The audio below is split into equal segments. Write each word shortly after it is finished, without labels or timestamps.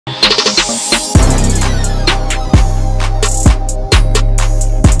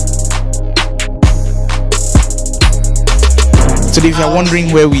Today, if you're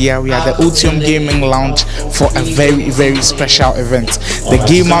wondering where we are the Otium Gaming Lounge for a very, very special event. The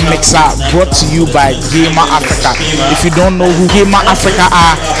Gamr Mixer, brought to you by Gamr Africa. If you don't know who Gamr Africa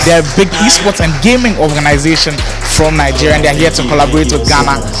are, they're a big esports and gaming organization from Nigeria, and they're here to collaborate with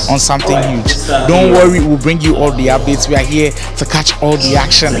Ghana on something huge. Don't worry, we'll bring you all the updates. We are here to catch all the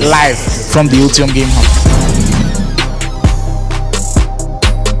action live from the Otium Game Hub.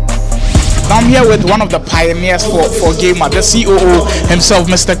 I'm here with one of the pioneers for Gamr, the COO himself,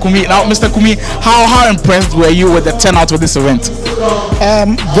 Mr. Kunmi. Now, Mr. Kunmi, how impressed were you with the turnout of this event?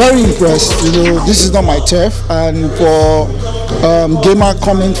 Very impressed. You know, this is not my turf, and for Gamr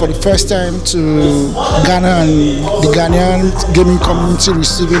coming for the first time to Ghana and the Ghanaian gaming community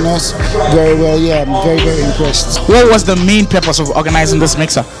receiving us very well, yeah, I'm very, very impressed. What was the main purpose of organizing this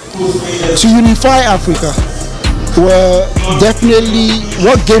mixer? To unify Africa. Well, definitely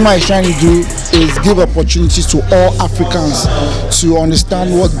what Gamr is trying to do is give opportunities to all Africans to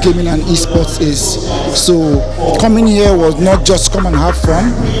understand what gaming and esports is. So coming here was not just come and have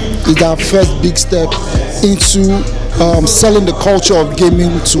fun, it's our first big step into selling the culture of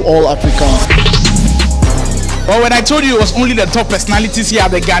gaming to all Africans. Well, when I told you it was only the top personalities here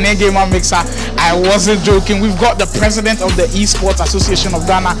at the Ghanaian Gamr Mixer, I wasn't joking. We've got the president of the Esports Association of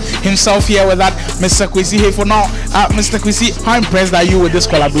Ghana himself here with that, Mr. Kwesi. Hey, for now, Mr. Kwesi, how impressed are you with this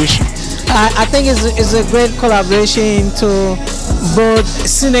collaboration? I think it's a great collaboration to build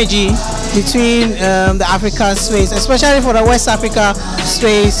synergy between the African space, especially for the West Africa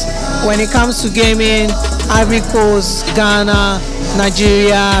space. When it comes to gaming, Ivory Coast, Ghana,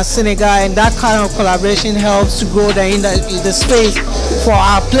 Nigeria, Senegal, and that kind of collaboration helps to grow the space for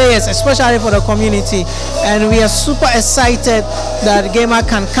our players, especially for the community. And we are super excited that Gamr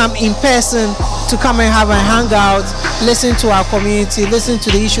can come in person to come and have a hangout, listen to our community, listen to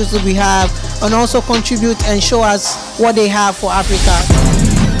the issues that we have, and also contribute and show us what they have for Africa.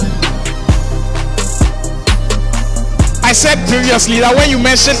 I said previously that when you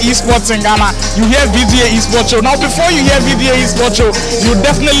mention esports in Ghana, you hear VDA Esports Show. Now, before you hear VDA Esports Show, you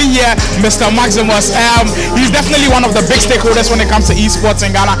definitely hear Mr. Maximus. He's definitely one of the big stakeholders when it comes to esports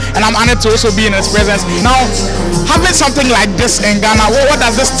in Ghana, and I'm honored to also be in his presence. Now, having something like this in Ghana, what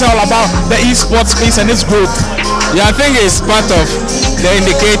does this tell about the esports space and its growth? Yeah, I think it's part of the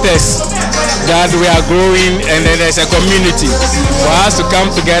indicators that we are growing, and then there's a community for us to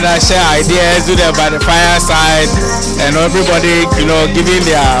come together, share ideas, do that by the fireside, and everybody, you know, giving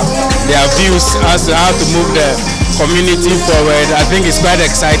their views as to how to move the community forward. I think it's quite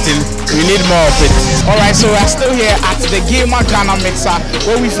exciting. We need more of it. Alright, so we're still here at the Gamr Ghana Mixer,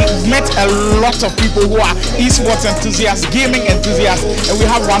 where we've met a lot of people who are esports enthusiasts, gaming enthusiasts, and we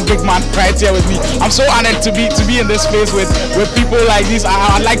have one big man right here with me. I'm so honored to be in this space with people like this.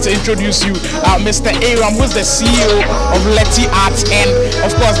 I'd like to introduce you, Mr. Aram, who's the CEO of Letty Arts, and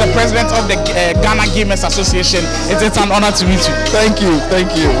of course the president of the Ghana Gamers Association. It's an honor to meet you. Thank you,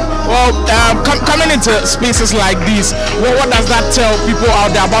 thank you. Well, coming into spaces like these, what does that tell people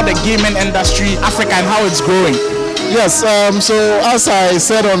out there about the gaming industry, Africa, and how it's growing? Yes, so as I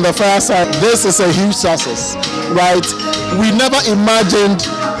said on the fireside, this is a huge success, right? We never imagined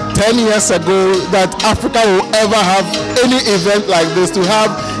 10 years ago that Africa will ever have any event like this, to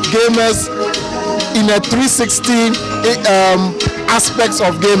have gamers in a 360 aspects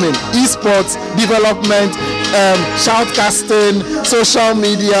of gaming, esports, development, shoutcasting, social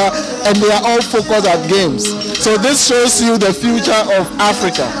media, and they are all focused at games. So this shows you the future of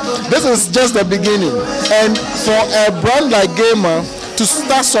Africa. This is just the beginning, and for a brand like Gamr to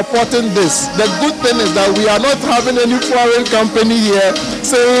start supporting this, the good thing is that we are not having any foreign company here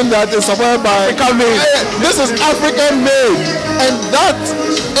saying that it's supported by African made. This is African made, and that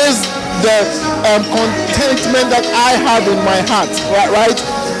is the contentment that I have in my heart, right?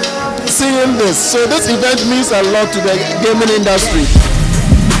 Seeing this. So this event means a lot to the gaming industry.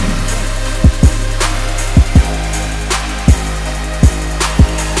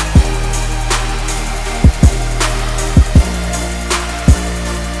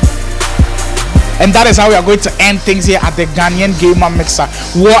 And that is how we are going to end things here at the Ghanaian Gamr Mixer.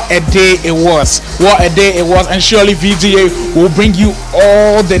 What a day it was. What a day it was. And surely VGA will bring you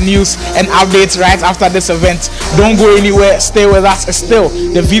all the news and updates right after this event. Don't go anywhere. Stay with us. It's still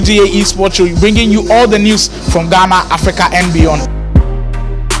the VGA Esports Show, bringing you all the news from Ghana, Africa, and beyond.